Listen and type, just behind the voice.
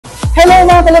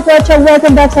mga kalapatsa,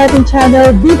 welcome back sa ating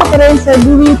channel. Dito pa rin sa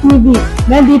LOUI TV.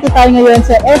 Nandito tayo ngayon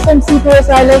sa SMC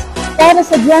Rosales para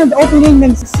sa grand opening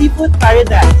ng Seafood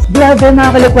Paradise. Grabe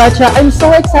mga kalapatsa, I'm so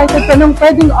excited pa nung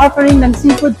pwedeng offering ng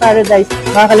Seafood Paradise.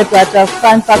 Mga kalapatsa,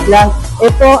 fun fact lang,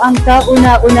 ito ang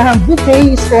kauna-unahang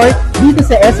buffet store dito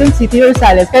sa SMC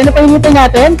Rosales. Kaya na pahingitin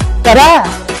natin, tara!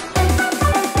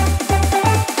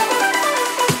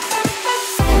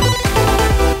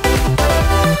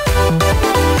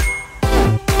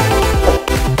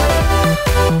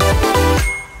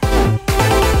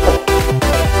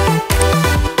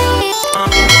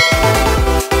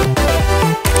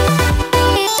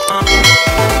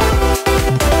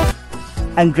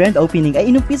 Ang grand opening ay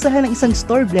inumpisahan ng isang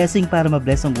store blessing para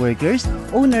mabless ang workers,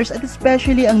 owners at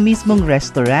especially ang mismong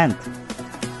restaurant.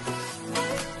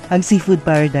 Ang Seafood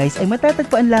Paradise ay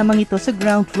matatagpuan lamang ito sa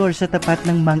ground floor sa tapat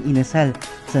ng Mang Inasal.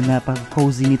 Sa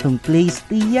napaka-cozy nitong place,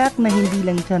 tiyak na hindi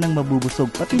lang siya nang mabubusog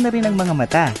pati na rin ang mga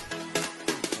mata.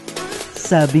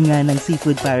 Sabi nga ng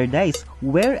Seafood Paradise,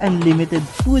 where unlimited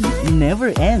food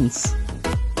never ends.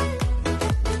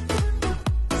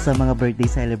 Sa mga birthday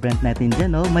celebrant natin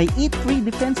dyan, may eat free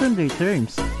depends on their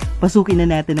terms. Pasukin na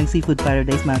natin ang Seafood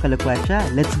Paradise mga kalapatsa.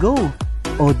 Let's go!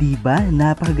 O diba,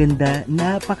 napakaganda,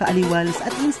 napakaaliwalas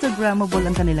at Instagrammable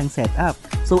ang kanilang setup.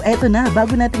 So eto na,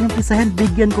 bago natin umpisahan,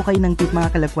 bigyan ko kayo ng tip mga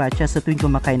kalapatsa sa tuwing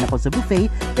kumakain ako sa buffet.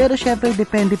 Pero syempre,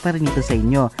 depende pa rin ito sa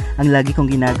inyo. Ang lagi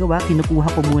kong ginagawa,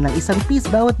 kinukuha ko munang isang piece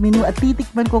bawat menu at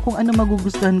titikman ko kung ano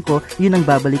magugustuhan ko, yun ang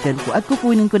babalikan ko at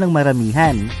kukunin ko ng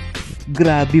maramihan.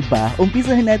 Grabe ba?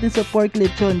 Umpisahan natin sa pork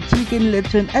lechon, chicken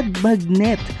lechon at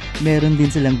bagnet. Meron din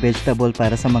silang vegetable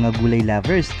para sa mga gulay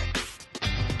lovers.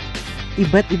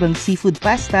 Iba't ibang seafood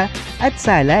pasta at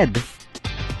salad.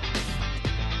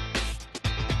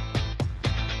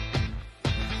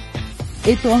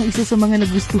 Ito ang isa sa mga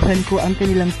nagustuhan ko, ang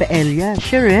kanilang paella,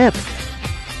 shrimp.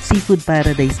 Seafood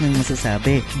Paradise nang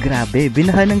masasabi. Grabe,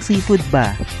 binahan ng seafood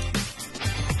ba?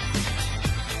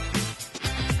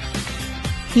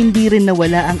 Hindi rin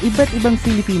nawala ang iba't ibang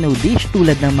Filipino dish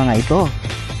tulad ng mga ito.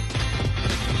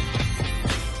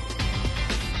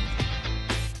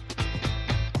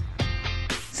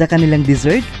 Sa kanilang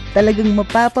dessert, talagang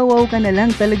mapapawaw ka na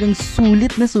lang, talagang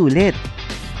sulit na sulit.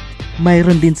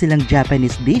 Mayroon din silang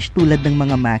Japanese dish tulad ng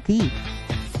mga maki.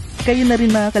 Kayo na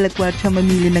rin mga kalapatsa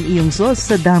mamili ng iyong sauce,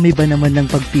 sa dami ba naman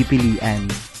ng pagpipilian.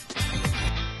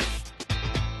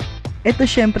 Ito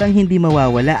syempre ang hindi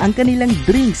mawawala, ang kanilang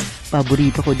drinks.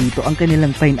 Paborito ko dito ang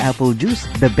kanilang pineapple juice,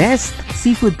 the best!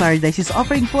 Seafood Paradise is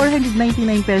offering 499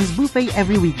 pesos buffet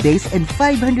every weekdays and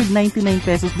 599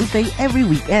 pesos buffet every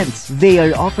weekends. They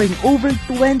are offering over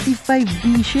 25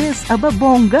 dishes. Aba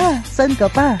bongga! San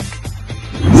ka pa?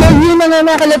 So yun na nga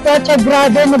mga kalapatsa,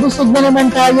 grabe, nabusog na naman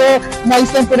tayo.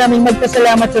 Nice lang po namin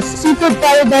magpasalamat sa Seafood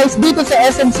Paradise dito sa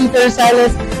SMC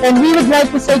Rosales. And we would like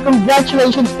to say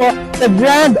congratulations po sa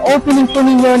grand opening po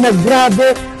ninyo na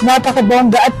grabe,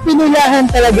 napakabongga at pinulahan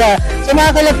talaga. So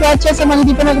mga kalapatsa, sa mga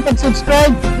hindi pa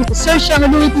nakapag-subscribe, search ang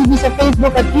LOUI TV sa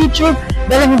Facebook at YouTube.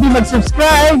 Dahil hindi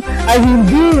mag-subscribe ay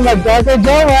hindi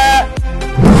magkakajowa.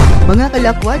 Mga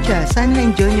kalapatsa, sana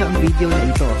na-enjoy nyo ang video na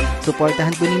ito.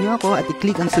 Suportahan po ninyo ako at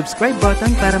i-click ang subscribe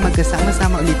button para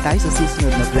magkasama-sama ulit tayo sa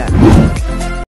susunod na vlog.